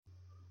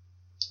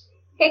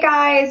Hey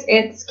guys,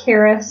 it's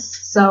Karis.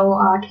 So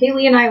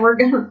Kaylee and I were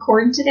going to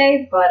record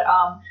today, but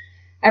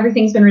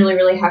everything's been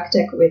really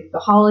hectic with the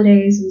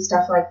holidays and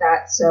stuff like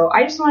that. So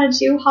I just wanted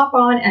to hop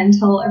on and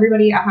tell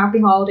everybody a happy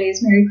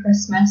holidays, Merry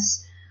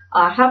Christmas,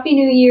 Happy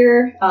New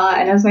Year,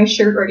 and as my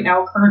shirt right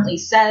now currently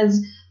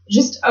says,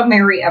 just a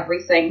Merry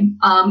everything.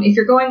 If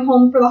you're going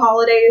home for the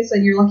holidays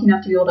and you're lucky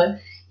enough to be able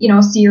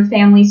to, see your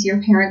family, see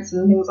your parents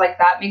and things like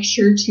that, make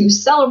sure to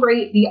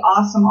celebrate the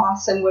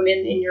awesome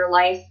women in your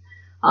life.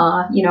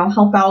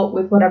 Help out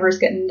with whatever's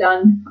getting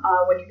done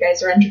when you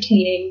guys are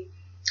entertaining.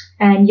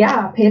 And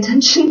yeah, pay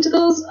attention to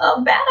those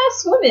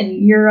badass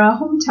women, your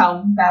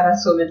hometown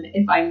badass women,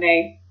 if I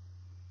may.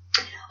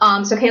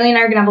 So Kaylee and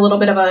I are going to have a little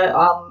bit of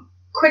a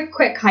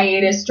quick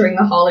hiatus during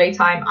the holiday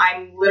time.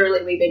 I'm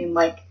literally leaving in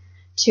like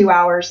 2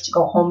 hours to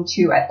go home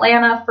to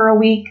Atlanta for a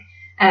week.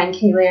 And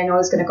Kaylee, I know,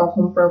 is going to go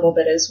home for a little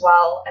bit as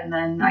well. And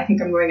then I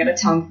think I'm going out of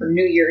town for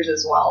New Year's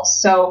as well.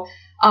 So,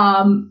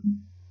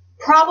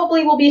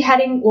 probably we'll be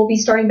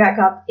starting back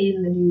up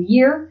in the new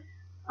year.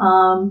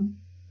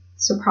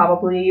 So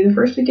probably the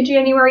first week of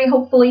January,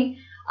 hopefully.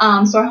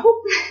 So I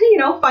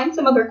hope, find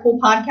some other cool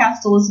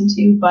podcasts to listen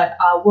to, but,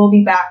 we'll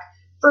be back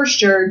for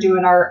sure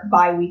doing our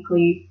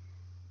bi-weekly,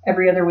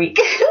 every other week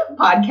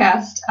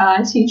podcast,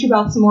 to teach you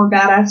about some more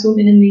badass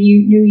women in the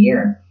new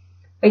year.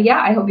 But yeah,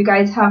 I hope you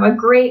guys have a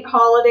great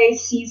holiday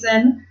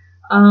season.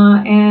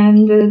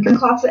 And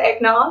drink lots of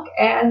eggnog,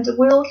 and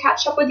we'll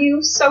catch up with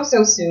you so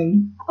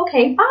soon.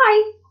 Okay,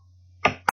 bye!